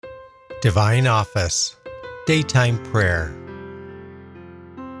Divine Office, Daytime Prayer.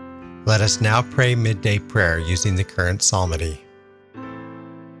 Let us now pray midday prayer using the current psalmody.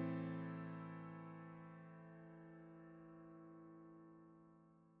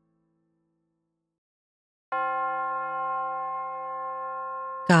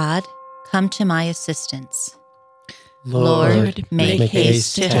 God, come to my assistance. Lord, make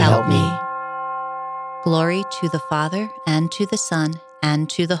haste to help me. Glory to the Father, and to the Son, and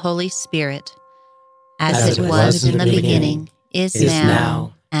to the Holy Spirit, as it was in the beginning, is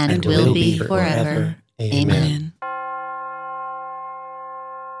now, and will be forever. Amen.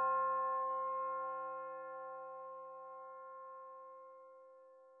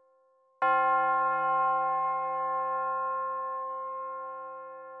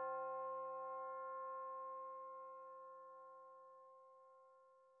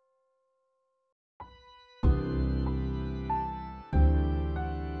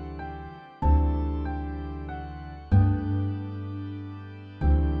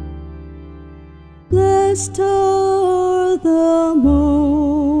 Blessed are the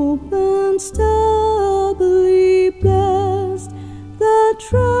moments, doubly blessed, that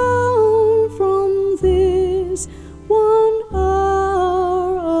drown from this 1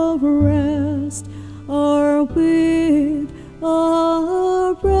 hour of rest, are with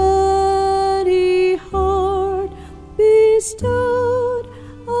a ready heart bestowed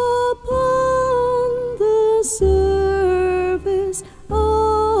upon the service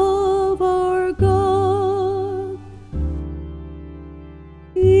of our God.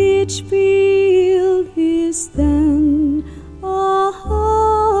 Each field is then a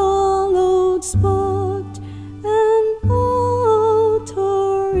hallowed spot, an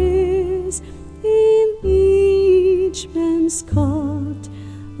altar is in each man's cot,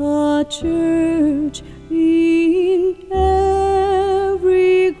 a church in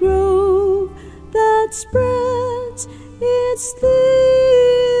every grove that spreads its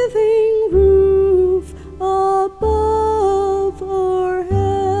living roof above our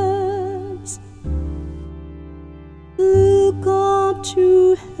heads. Look up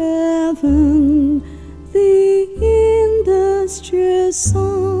to heaven, the industrious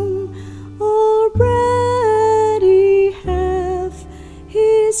sun already hath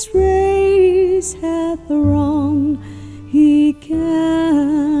his race hath run. He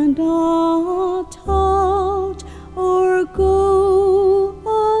cannot halt or go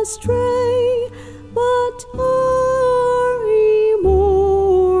astray, but our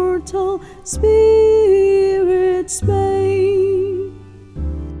immortal spirits may.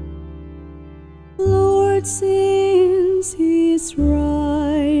 Lord, since His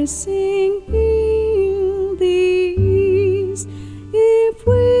rising in the east, if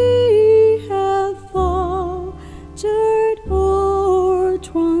we have faltered or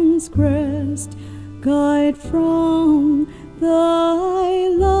transgressed, guide from Thy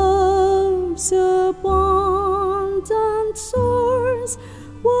love's abundant source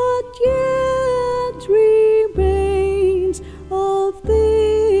what yet remains of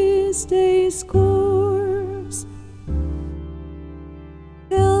this day's course.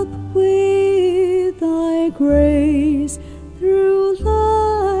 Help with Thy grace through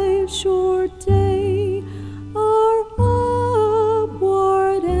life's short day, our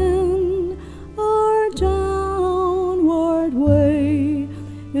upward and our downward way,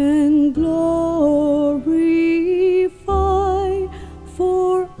 and glorify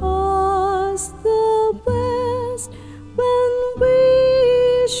for us the best when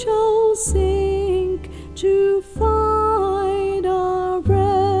we shall sink to find our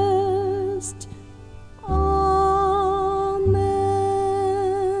rest. Amen.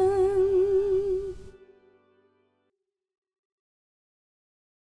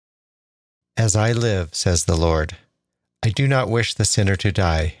 As I live, says the Lord, I do not wish the sinner to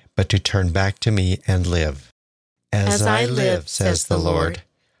die, but to turn back to me and live. As I live, says the Lord,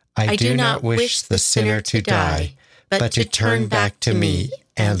 I do not wish the sinner to die, but to turn back to me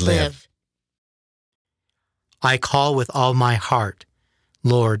and live. I call with all my heart.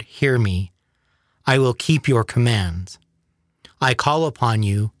 Lord, hear me. I will keep your commands. I call upon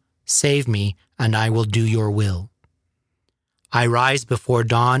you, save me, and I will do your will. I rise before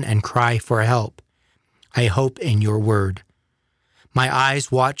dawn and cry for help. I hope in your word. My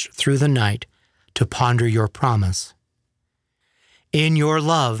eyes watch through the night to ponder your promise. In your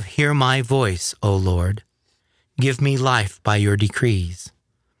love, hear my voice, O Lord. Give me life by your decrees.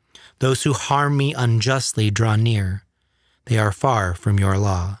 Those who harm me unjustly draw near. They are far from your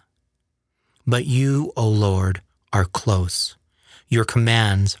law. But you, O Lord, are close. Your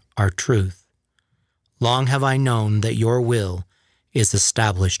commands are truth. Long have I known that your will is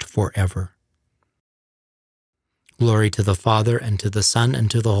established forever. Glory to the Father, and to the Son,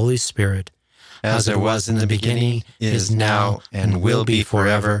 and to the Holy Spirit, as it was in the beginning, is now, and will be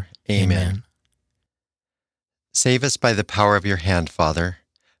forever. Amen. Save us by the power of your hand, Father,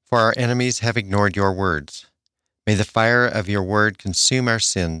 for our enemies have ignored your words. May the fire of your word consume our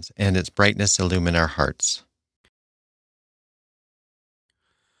sins, and its brightness illumine our hearts.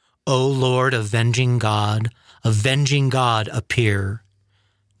 O Lord, avenging God, appear.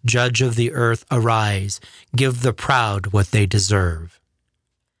 Judge of the earth, arise, give the proud what they deserve.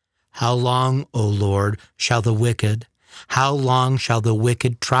 How long, O Lord, how long shall the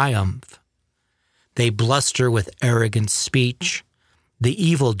wicked triumph? They bluster with arrogant speech. The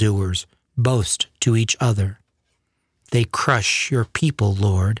evildoers boast to each other. They crush your people,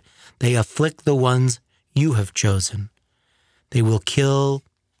 Lord. They afflict the ones you have chosen. They kill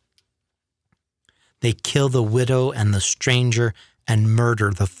the widow and the stranger and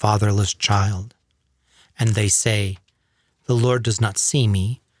murder the fatherless child. And they say, the Lord does not see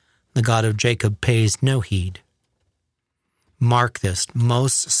me. The God of Jacob pays no heed. Mark this,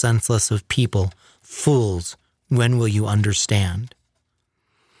 most senseless of people, fools, when will you understand?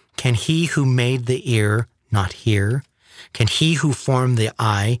 Can he who made the ear not hear? Can he who formed the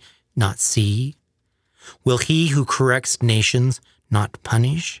eye not see? Will he who corrects nations not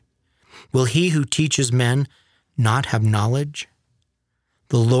punish? Will he who teaches men not have knowledge?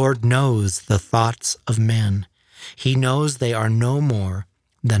 The Lord knows the thoughts of men. He knows they are no more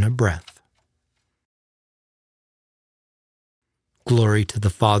than a breath. Glory to the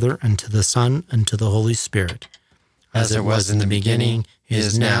Father, and to the Son, and to the Holy Spirit, as it was in the beginning,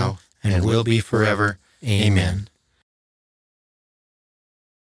 is now, and will be forever. Amen.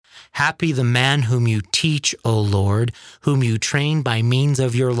 Happy the man whom you teach, O Lord, whom you train by means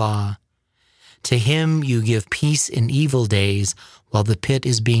of your law. To him you give peace in evil days, while the pit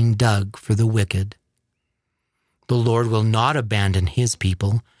is being dug for the wicked. The Lord will not abandon his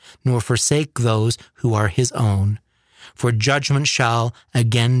people, nor forsake those who are his own. For judgment shall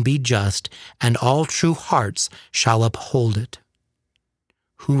again be just, and all true hearts shall uphold it.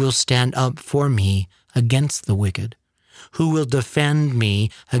 Who will stand up for me against the wicked? Who will defend me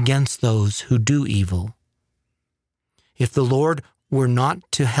against those who do evil? If the Lord were not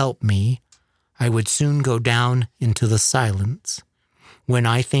to help me, I would soon go down into the silence. When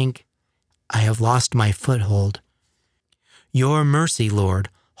I think I have lost my foothold, your mercy, Lord,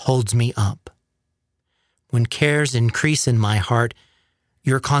 holds me up. When cares increase in my heart,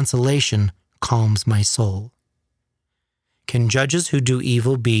 your consolation calms my soul. Can judges who do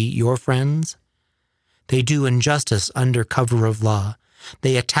evil be your friends? They do injustice under cover of law.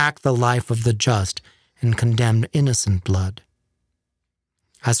 They attack the life of the just and condemn innocent blood.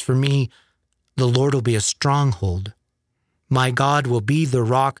 As for me, the Lord will be a stronghold. My God will be the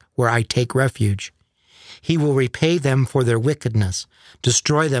rock where I take refuge. He will repay them for their wickedness,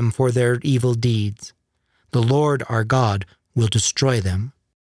 destroy them for their evil deeds. The Lord our God will destroy them.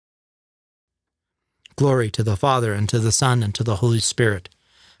 Glory to the Father, and to the Son, and to the Holy Spirit,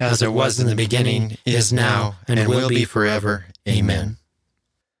 as it was in the beginning, is now, and will be forever. Amen.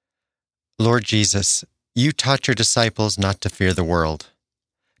 Lord Jesus, you taught your disciples not to fear the world.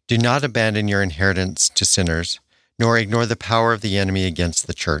 Do not abandon your inheritance to sinners, nor ignore the power of the enemy against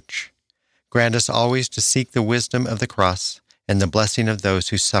the church. Grant us always to seek the wisdom of the cross and the blessing of those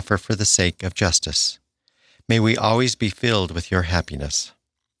who suffer for the sake of justice. May we always be filled with your happiness.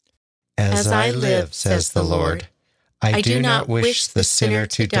 As I live, says the Lord, I do not wish the sinner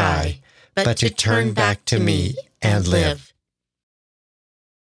to die, but to turn back to me and live.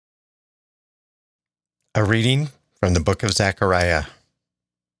 A reading from the book of Zechariah.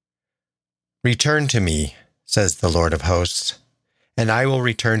 Return to me, says the Lord of hosts, and I will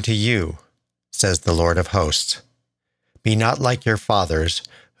return to you, says the Lord of hosts. Be not like your fathers,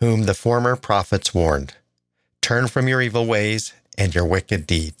 whom the former prophets warned. Turn from your evil ways and your wicked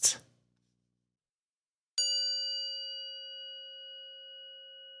deeds.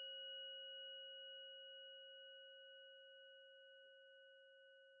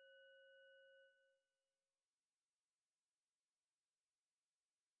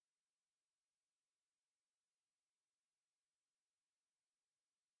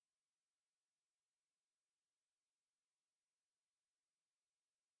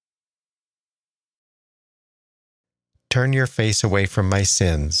 Turn your face away from my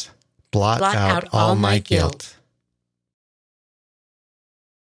sins. Blot out all my guilt.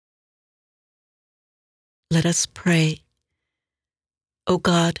 Let us pray. O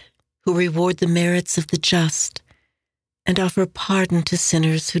God, who reward the merits of the just and offer pardon to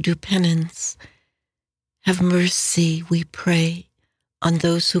sinners who do penance, have mercy, we pray, on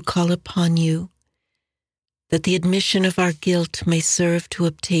those who call upon you, that the admission of our guilt may serve to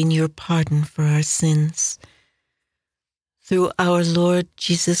obtain your pardon for our sins. Through our Lord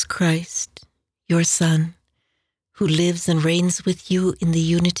Jesus Christ, your Son, who lives and reigns with you in the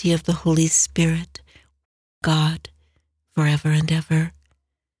unity of the Holy Spirit, God, forever and ever.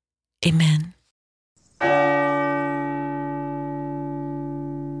 Amen.